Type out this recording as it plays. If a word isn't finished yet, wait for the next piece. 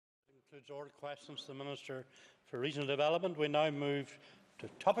Concludes oral questions to the Minister for Regional Development. We now move to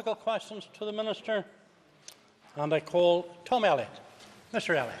topical questions to the Minister. And I call Tom Elliott.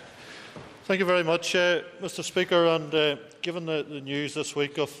 Mr. Elliott. Thank you very much, Mr. Speaker. And given the news this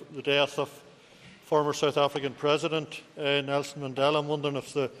week of the death of former South African President Nelson Mandela, I'm wondering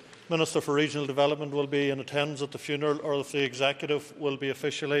if the Minister for Regional Development will be in attendance at the funeral, or if the Executive will be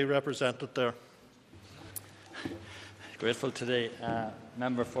officially represented there. Grateful to the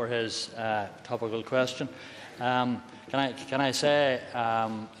member for his topical question. Can I say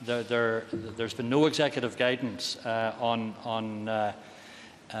there's been no executive guidance on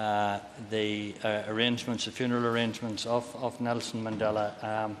the arrangements, the funeral arrangements of Nelson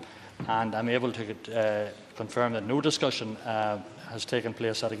Mandela, and I'm able to confirm that no discussion has taken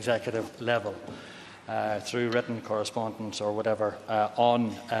place at executive level through written correspondence or whatever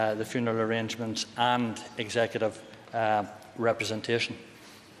on the funeral arrangements and executive representation.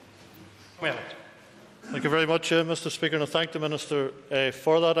 Well, thank you very much, Mr. Speaker, and I thank the Minister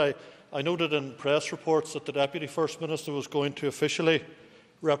for that. I noted in press reports that the Deputy First Minister was going to officially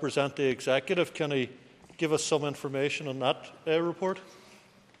represent the Executive. Can he give us some information on that report?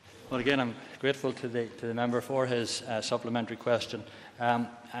 Well, again, I'm grateful to the member for his supplementary question. I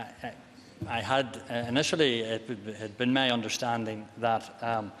had initially it had been my understanding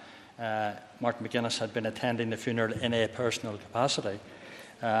that Martin McGuinness had been attending the funeral in a personal capacity.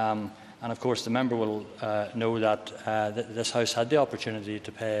 And of course the member will know that this House had the opportunity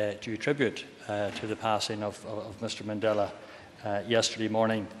to pay due tribute to the passing of Mr Mandela yesterday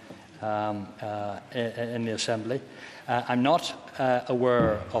morning in the Assembly. I'm not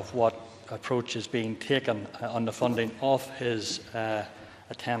aware of what approach is being taken on the funding of his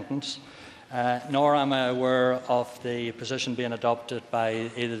attendance. Nor am I aware of the position being adopted by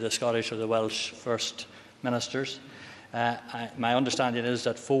either the Scottish or the Welsh First Ministers. My understanding is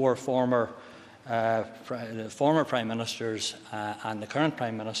that four former Prime Ministers and the current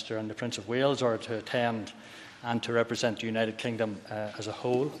Prime Minister and the Prince of Wales are to attend and to represent the United Kingdom as a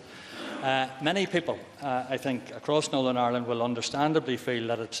whole. Many people, I think, across Northern Ireland will understandably feel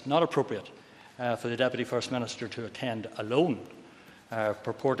that it's not appropriate for the Deputy First Minister to attend alone,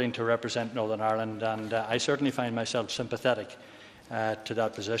 purporting to represent Northern Ireland, and I certainly find myself sympathetic to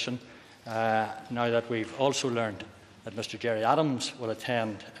that position. Now that we've also learned that Mr Gerry Adams will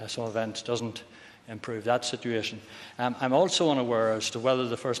attend some events doesn't improve that situation. I'm also unaware as to whether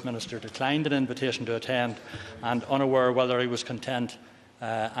the First Minister declined an invitation to attend, and unaware whether he was content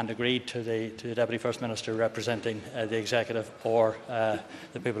and agreed to the Deputy First Minister representing the Executive or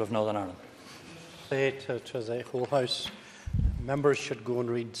the people of Northern Ireland. Say to the whole House, members should go and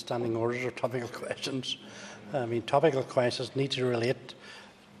read standing orders or topical questions. I mean, topical questions need to relate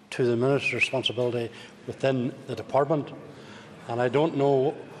to the Minister's responsibility within the department. And I don't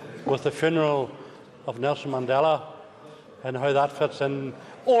know, with the funeral of Nelson Mandela and how that fits in,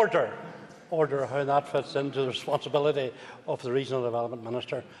 how that fits into the responsibility of the Regional Development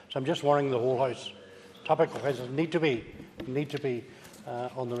Minister. So I'm just warning the whole House. Topical questions need to be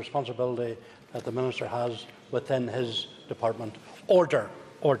on the responsibility that the Minister has within his department. Order.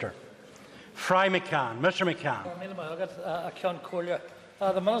 Fry McCann. Mr McCann.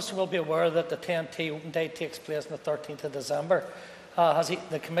 The Minister will be aware that the TNT open day takes place on the 13th of December. Has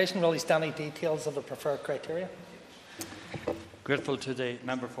the Commission released any details of the preferred criteria? Grateful to the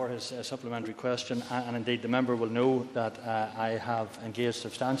member for his supplementary question, and indeed the member will know that I have engaged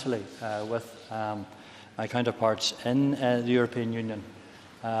substantially with my counterparts in the European Union,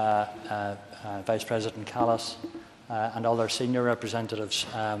 Vice President Callas and other senior representatives.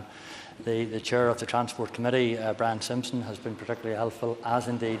 The Chair of the Transport Committee, Brian Simpson, has been particularly helpful, as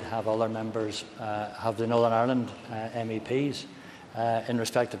indeed have other members, have the Northern Ireland MEPs, in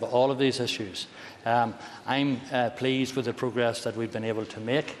respect of all of these issues. I'm pleased with the progress that we've been able to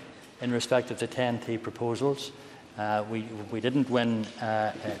make in respect of the TNT proposals. We didn't win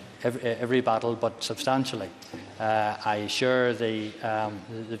every battle, but substantially. I share the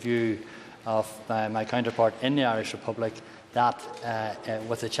view of my counterpart in the Irish Republic that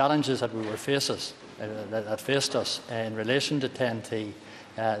with the challenges that that faced us in relation to TNT,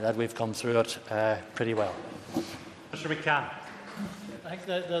 that we've come through it pretty well. Mr McCann. I think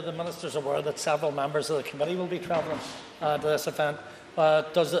the Minister is aware that several members of the committee will be travelling to this event.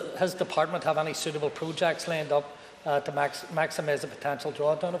 Does his department have any suitable projects lined up to maximise the potential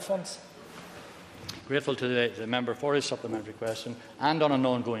drawdown of funds? Grateful to the member for his supplementary question, and on an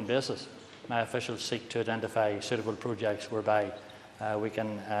ongoing basis my officials seek to identify suitable projects whereby we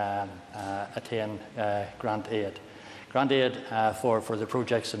can attain grant aid. Grant aid for the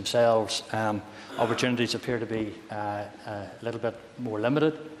projects themselves, opportunities appear to be a little bit more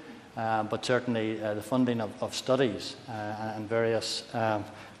limited but certainly the funding of studies and various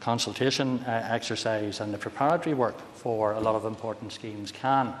consultation exercise and the preparatory work for a lot of important schemes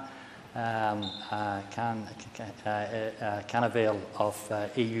can avail of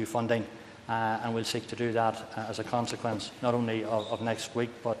EU funding, and we'll seek to do that as a consequence not only of next week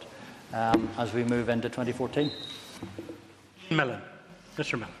but as we move into 2014. Millen.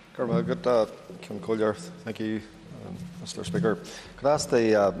 Mr. Millen. Thank you, Mr. Speaker. Could I ask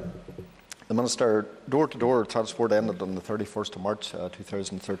the Minister, door-to-door transport ended on the 31st of March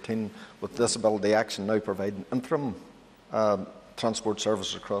 2013, with Disability Action now providing interim transport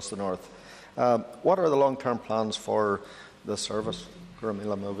services across the north. What are the long-term plans for this service? I'm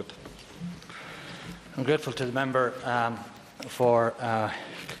grateful to the member for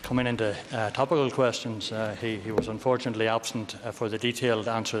coming into topical questions. He was unfortunately absent for the detailed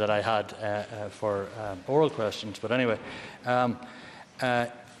answer that I had for oral questions. But anyway,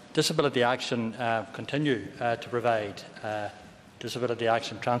 Disability Action continue to provide Disability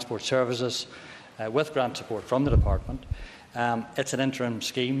Action transport services with grant support from the Department. It's an interim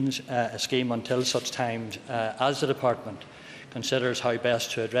scheme until such time as the Department considers how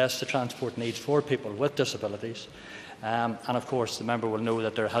best to address the transport needs for people with disabilities. And of course, the member will know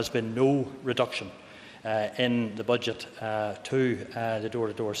that there has been no reduction in the budget to the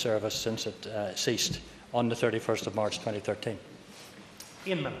door-to-door service since it ceased on the 31st of March 2013.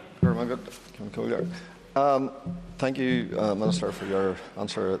 Thank you, Minister, for your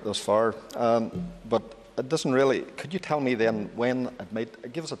answer thus far. But it doesn't really. Could you tell me then when it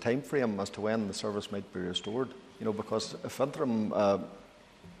might give us a time frame as to when the service might be restored? You know, because if interim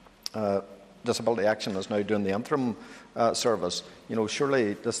Disability Action is now doing the interim service, you know,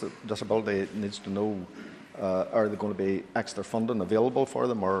 surely disability needs to know: are there going to be extra funding available for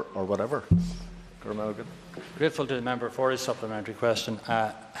them, or whatever? Grateful to the member for his supplementary question.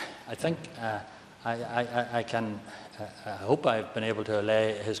 I think I hope I've been able to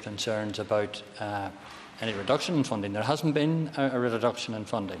allay his concerns about any reduction in funding. There hasn't been a reduction in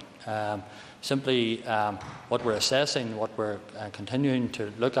funding. Simply, what we're assessing, what we're continuing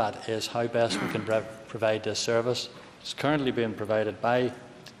to look at, is how best we can provide this service. It's currently being provided by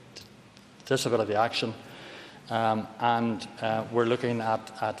Disability Action. And we're looking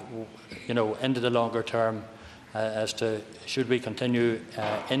at into the longer term as to should we continue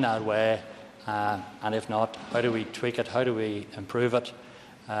in that way, and if not, how do we tweak it, how do we improve it,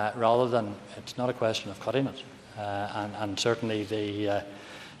 rather than, it's not a question of cutting it. And certainly the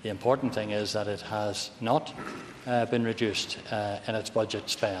important thing is that it has not been reduced in its budget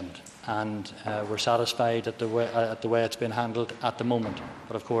spend, and we're satisfied at the way it's been handled at the moment.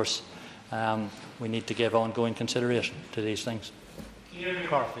 But of course, we need to give ongoing consideration to these things.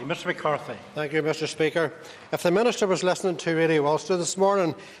 Mr. McCarthy. Thank you, Mr. Speaker. If the Minister was listening to Radio Ulster this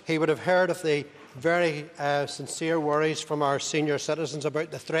morning, he would have heard of the very sincere worries from our senior citizens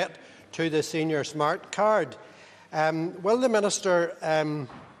about the threat to the Senior Smart Card. Will the Minister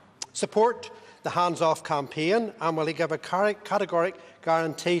support the hands-off campaign, and will he give a categoric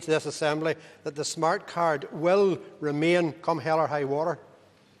guarantee to this Assembly that the Smart Card will remain come hell or high water?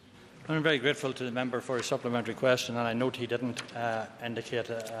 I'm very grateful to the member for his supplementary question, and I note he didn't indicate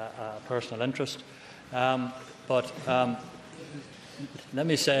a personal interest. But let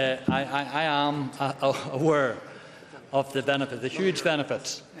me say I am aware of the benefit, the huge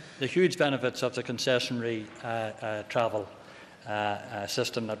benefits of the concessionary travel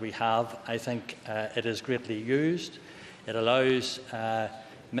system that we have. I think it is greatly used. It allows a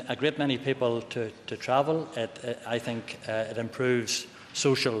great many people to travel. I think it improves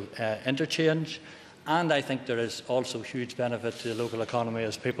social interchange, and I think there is also huge benefit to the local economy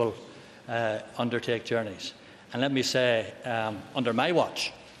as people undertake journeys. And let me say, under my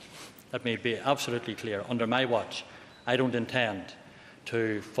watch, let me be absolutely clear, under my watch, I don't intend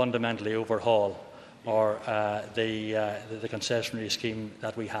to fundamentally overhaul the concessionary scheme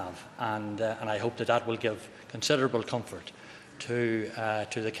that we have, and I hope that will give considerable comfort to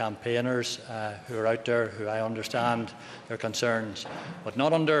the campaigners who are out there, who I understand their concerns. But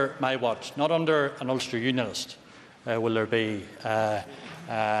not under my watch, not under an Ulster Unionist, will there be a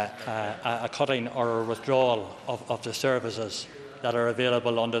cutting or a withdrawal of the services that are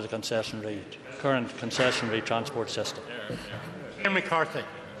available under the current concessionary transport system. McCarthy.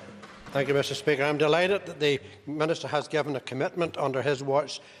 Thank you, Mr. Speaker. I'm delighted that the Minister has given a commitment under his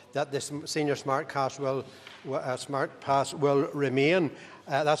watch that the Senior Smart Pass will remain.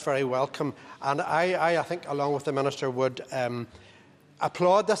 That's very welcome. And I think, along with the Minister, would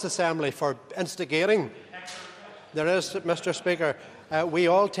applaud this Assembly for instigating. There is, Mr. Speaker, we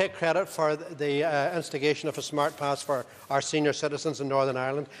all take credit for the instigation of a smart pass for our senior citizens in Northern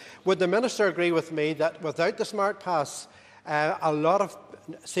Ireland. Would the Minister agree with me that without the smart pass, a lot of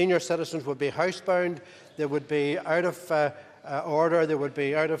senior citizens would be housebound, they would be out of order, they would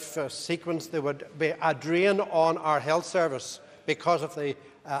be out of sequence, there would be a drain on our health service because of the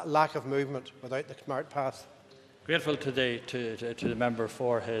lack of movement without the smart pass? Grateful to the member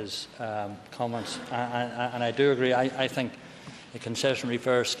for his comments, and I do agree. I think the concessionary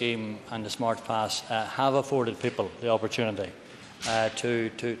fare scheme and the smart pass have afforded people the opportunity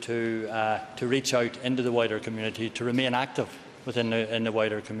to reach out into the wider community, to remain active within the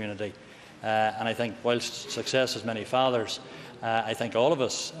wider community. And I think, whilst success has many fathers, I think all of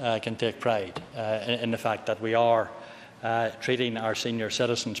us can take pride in the fact that we are treating our senior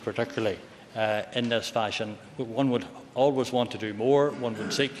citizens particularly in this fashion. One would always want to do more. One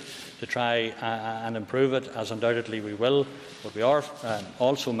would seek to try and improve it, as undoubtedly we will. But we are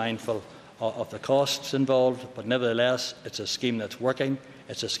also mindful of the costs involved. But nevertheless, it's a scheme that's working,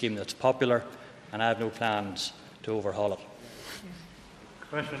 it's a scheme that's popular, and I have no plans to overhaul it.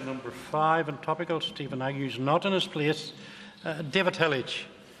 Question number 5 on topical. Stephen Ague's not in his place. David Hillage.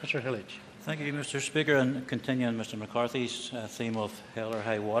 Mr. Hillage. Thank you, Mr. Speaker. And continuing Mr. McCarthy's theme of hell or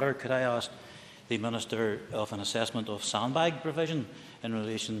high water, could I ask the Minister of an assessment of sandbag provision in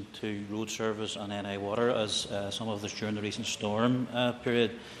relation to road service and NI water, as some of us during the recent storm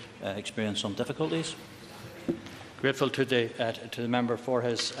period experienced some difficulties? Grateful to the member for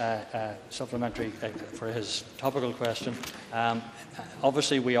his supplementary, for his topical question.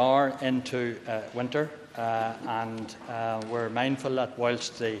 Obviously, we are into winter, and we're mindful that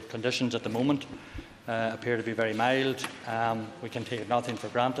whilst the conditions at the moment appear to be very mild, we can take nothing for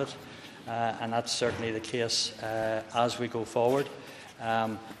granted, and that's certainly the case as we go forward.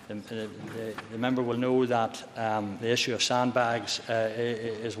 The member will know that the issue of sandbags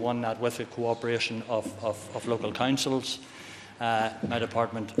is one that, with the cooperation of local councils, my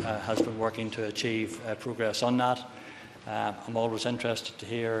department has been working to achieve progress on that. I'm always interested to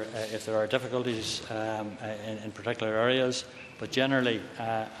hear if there are difficulties in particular areas, but generally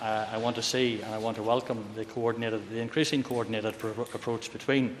I want to see and I want to welcome the increasing coordinated approach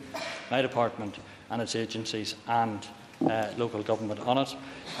between my department and its agencies and local government on it.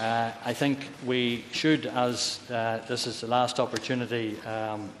 I think we should, as this is the last opportunity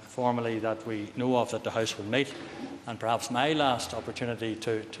formally that we know of that the House will meet, and perhaps my last opportunity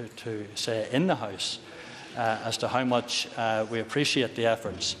to say in the House as to how much we appreciate the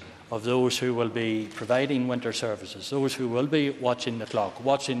efforts of those who will be providing winter services, those who will be watching the clock,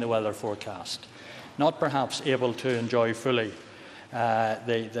 watching the weather forecast, not perhaps able to enjoy fully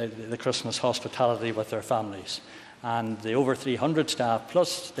the Christmas hospitality with their families, and the over 300 staff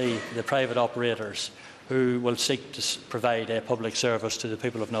plus the private operators who will seek to provide a public service to the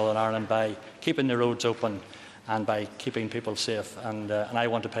people of Northern Ireland by keeping the roads open and by keeping people safe. And I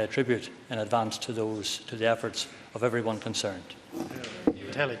want to pay a tribute in advance to the efforts of everyone concerned.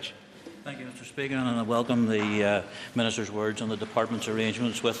 Hillage. Thank you, Mr. Speaker, and I welcome the Minister's words on the Department's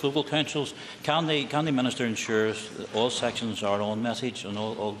arrangements with local councils. Can the Minister ensure that all sections are on message and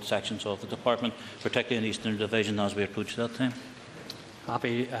all sections of the Department, particularly in the Eastern Division, as we approach that time?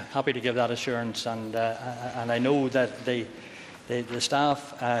 Happy to give that assurance, and I know that the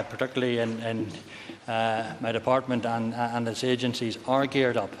staff, particularly in my department and its agencies, are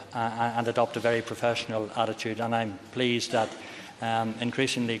geared up and adopt a very professional attitude, and I'm pleased that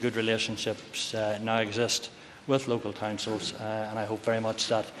increasingly good relationships now exist with local councils, and I hope very much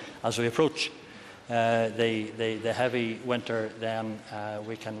that as we approach the heavy winter, then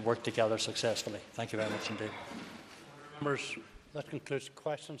we can work together successfully. Thank you very much indeed. Members, that concludes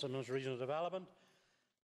questions on this regional development.